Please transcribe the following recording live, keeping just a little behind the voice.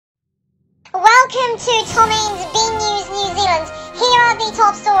Welcome to Tom Ann's B News New Zealand. Here are the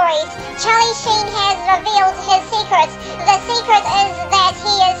top stories. Charlie Sheen has revealed his secret. The secret is that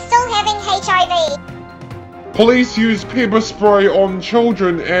he is still having HIV. Police use pepper spray on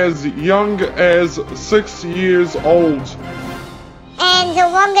children as young as 6 years old. And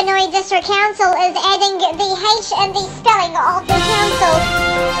the Wanganui District Council is adding the H in the spelling of the council.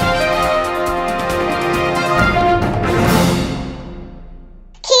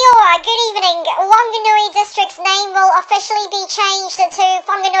 Good evening. Wanganui District's name will officially be changed to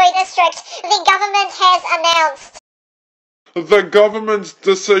Whanganui District, the government has announced. The government's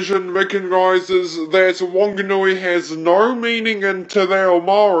decision recognises that Wanganui has no meaning in Te Reo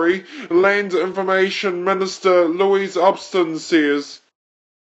Māori, Land Information Minister Louise Upston says.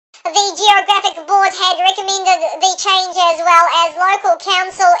 The Geographic Board had recommended the change as well as local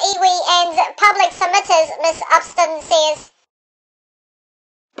council, iwi and public submitters, Ms Upston says.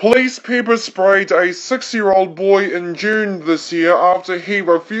 Police pepper sprayed a 6-year-old boy in June this year after he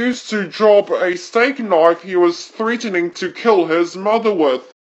refused to drop a steak knife he was threatening to kill his mother with.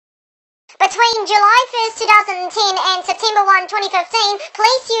 Between July 1st, 2010 and September 1, 2015,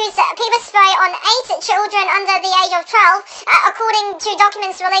 police used pepper spray on 8 children under the age of 12, according to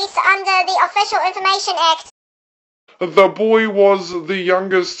documents released under the Official Information Act. The boy was the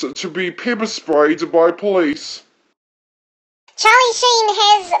youngest to be pepper sprayed by police. Charlie Sheen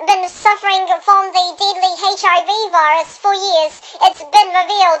has been suffering from the deadly HIV virus for years. It's been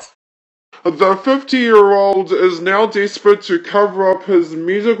revealed. The 50-year-old is now desperate to cover up his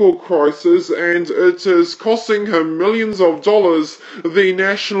medical crisis, and it is costing him millions of dollars, the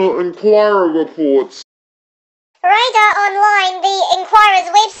National Enquirer reports. Radar Online, the Enquirer's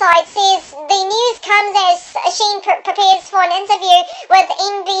website, says the news comes as Sheen prepares for an interview with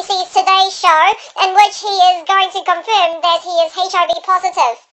NBC's Today Show, in which he is going to confirm that he is HIV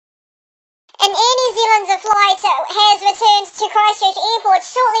positive. An Air New Zealand flight has returned to Christchurch Airport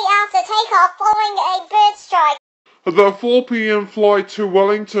shortly after takeoff following a bird strike. The 4 p.m. flight to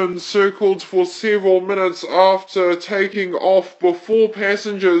Wellington circled for several minutes after taking off before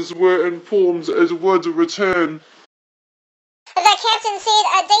passengers were informed it would return. The captain said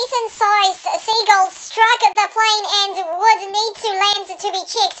a decent-sized seagull struck the plane and would need to land to be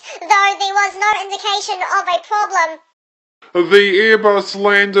checked, though there was no indication of a problem. The Airbus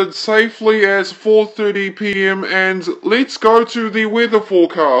landed safely at 4:30 p.m. and let's go to the weather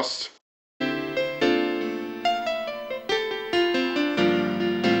forecast.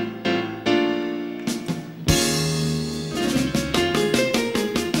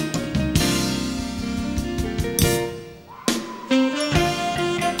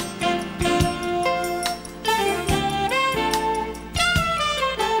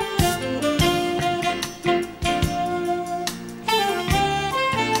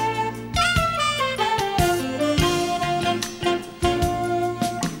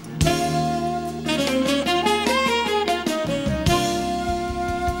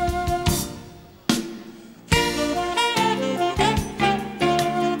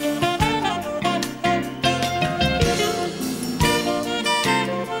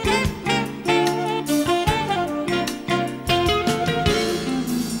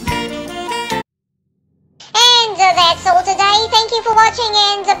 That's all today. Thank you for watching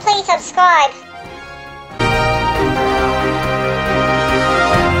and please subscribe.